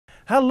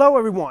Hello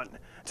everyone!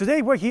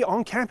 Today we're here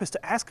on campus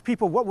to ask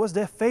people what was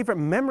their favorite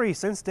memory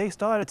since they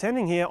started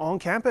attending here on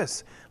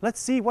campus. Let's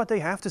see what they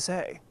have to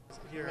say.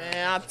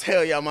 Man, I'll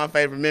tell y'all my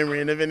favorite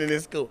memory in event in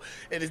this school.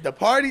 It is the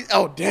parties.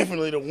 Oh,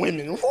 definitely the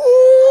women.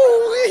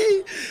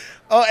 Woo-wee.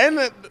 Oh, and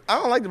I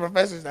don't like the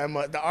professors that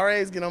much. The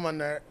RAs get on my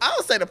nerve. I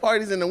would say the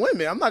parties and the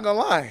women. I'm not gonna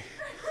lie.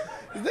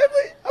 It's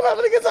definitely, I'm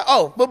having a good time.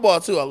 Oh, football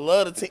too. I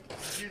love the team.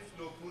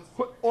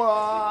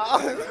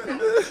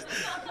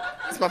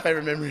 It's my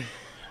favorite memory.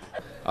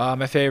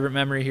 My favorite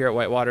memory here at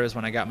Whitewater is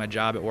when I got my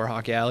job at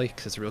Warhawk Alley,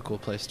 because it's a real cool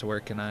place to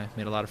work, and I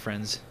made a lot of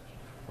friends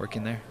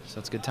working there, so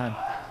it's a good time.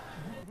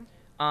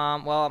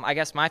 Well, I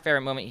guess my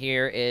favorite moment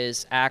here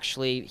is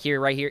actually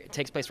right here. It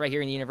takes place right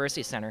here in the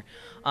University Center.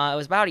 It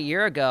was about a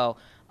year ago,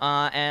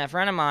 and a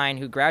friend of mine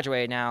who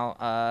graduated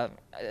now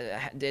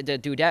did a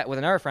duet with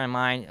another friend of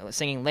mine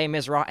singing Les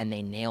Miserables, and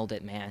they nailed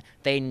it, man.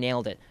 They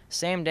nailed it.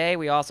 Same day,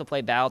 we also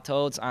played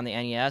Battletoads on the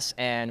NES,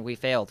 and we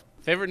failed.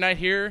 Favorite night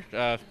here,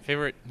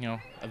 favorite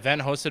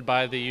event hosted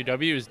by the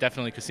UW is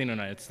definitely Casino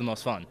Night. It's the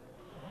most fun.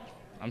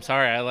 I'm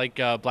sorry, I like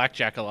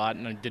blackjack a lot,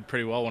 and I did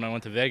pretty well when I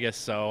went to Vegas.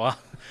 So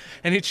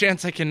any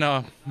chance I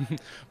can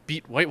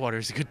beat Whitewater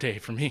is a good day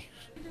for me.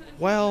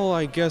 Well,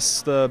 I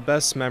guess the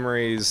best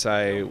memories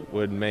at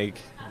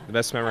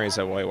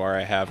Whitewater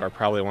I have are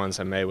probably ones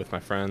I made with my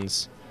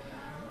friends.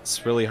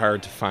 It's really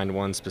hard to find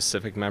one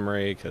specific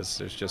memory because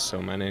there's just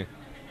so many.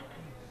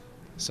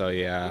 So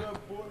yeah,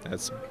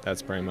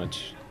 that's pretty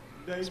much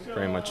those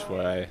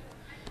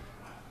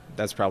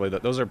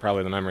are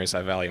probably the memories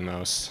I value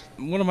most.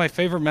 One of my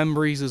favorite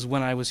memories is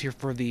when I was here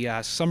for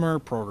the summer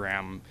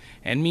program,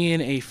 and me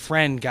and a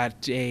friend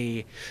got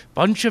a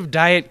bunch of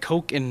Diet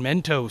Coke and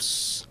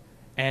Mentos,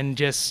 and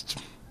just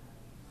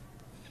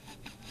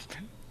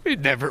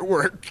it never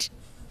worked.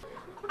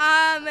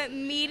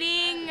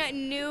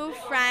 Meeting new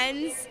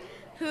friends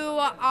who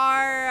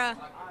are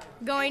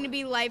going to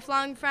be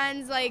lifelong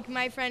friends, like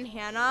my friend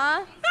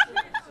Hannah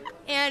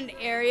and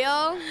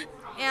Ariel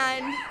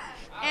and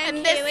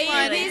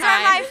Kaylee. These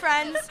are my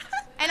friends,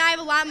 and I have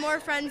a lot more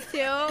friends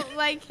too,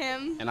 like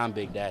him. And I'm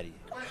Big Daddy.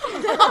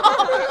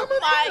 Oh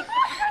my!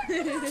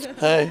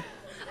 Hey.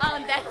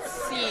 That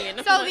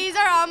scene. So these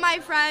are all my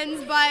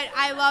friends, but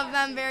I love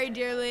them very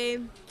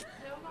dearly.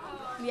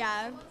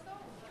 Yeah.